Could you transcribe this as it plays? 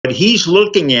What he's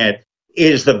looking at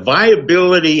is the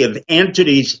viability of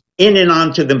entities in and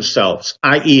onto themselves,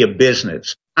 i.e. a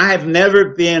business. I have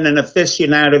never been an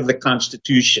aficionado of the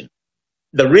Constitution.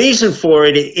 The reason for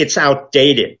it, it's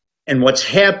outdated. And what's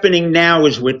happening now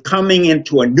is we're coming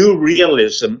into a new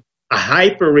realism, a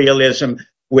hyper-realism,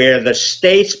 where the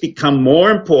states become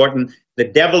more important. The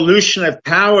devolution of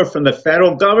power from the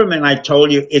federal government, I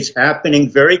told you, is happening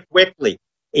very quickly,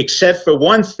 except for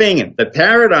one thing. The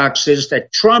paradox is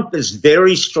that Trump is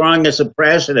very strong as a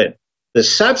president. The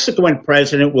subsequent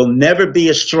president will never be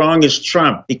as strong as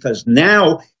Trump, because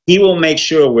now he will make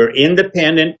sure we're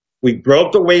independent. We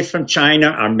broke away from China.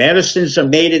 Our medicines are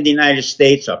made in the United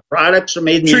States. Our products are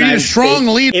made in the United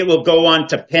States. It will go on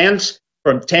to Pence.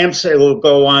 From Pence, it will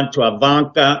go on to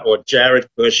Ivanka or Jared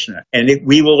Kushner. And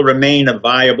we will remain a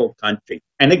viable country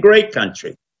and a great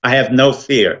country. I have no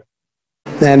fear.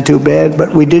 And too bad,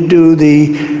 but we did do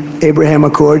the Abraham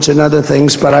Accords and other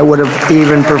things, but I would have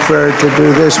even preferred to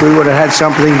do this. We would have had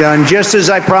something done. Just as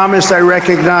I promised, I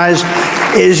recognized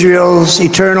Israel's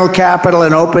eternal capital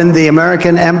and opened the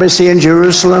American embassy in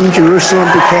Jerusalem. Jerusalem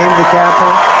became the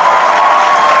capital.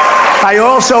 I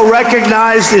also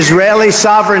recognized Israeli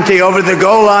sovereignty over the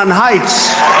Golan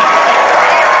Heights.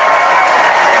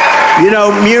 You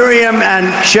know, Miriam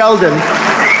and Sheldon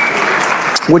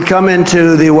would come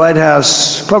into the White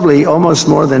House probably almost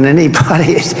more than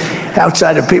anybody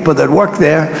outside of people that work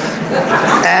there.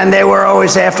 And they were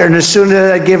always after, and as soon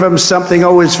as I'd give them something,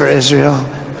 always for Israel.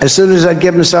 As soon as I'd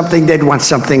give them something, they'd want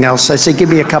something else. I said, give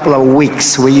me a couple of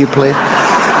weeks, will you please?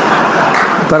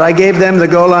 But I gave them the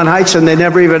Golan Heights, and they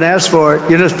never even asked for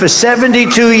it. You know, for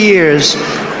 72 years,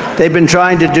 they've been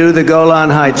trying to do the Golan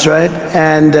Heights, right?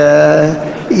 And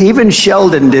even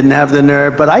Sheldon didn't have the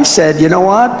nerve. But I said, you know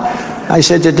what? I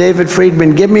said to David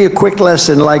Friedman, give me a quick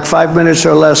lesson, like 5 minutes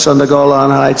or less on the Golan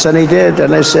Heights. And he did.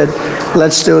 And I said,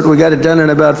 let's do it. We got it done in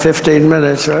about 15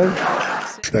 minutes,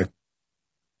 right?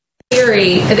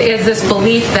 Theory is this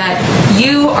belief that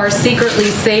you are secretly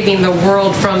saving the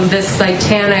world from this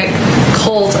satanic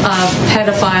cult of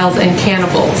pedophiles and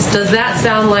cannibals. Does that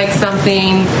sound like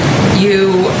something you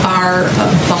are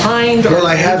behind? Well,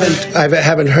 I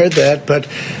haven't heard that, but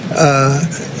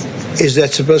is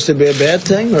that supposed to be a bad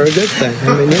thing or a good thing?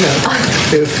 I mean, you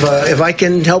know, if I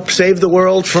can help save the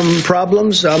world from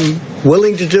problems, I'm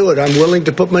willing to do it. I'm willing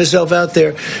to put myself out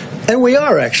there. And we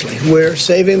are, actually. We're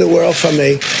saving the world from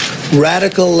a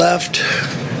radical left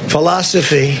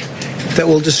philosophy that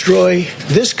will destroy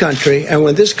this country. And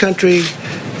when this country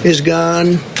is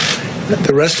gone,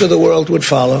 the rest of the world would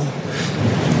follow.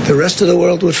 The rest of the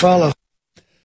world would follow.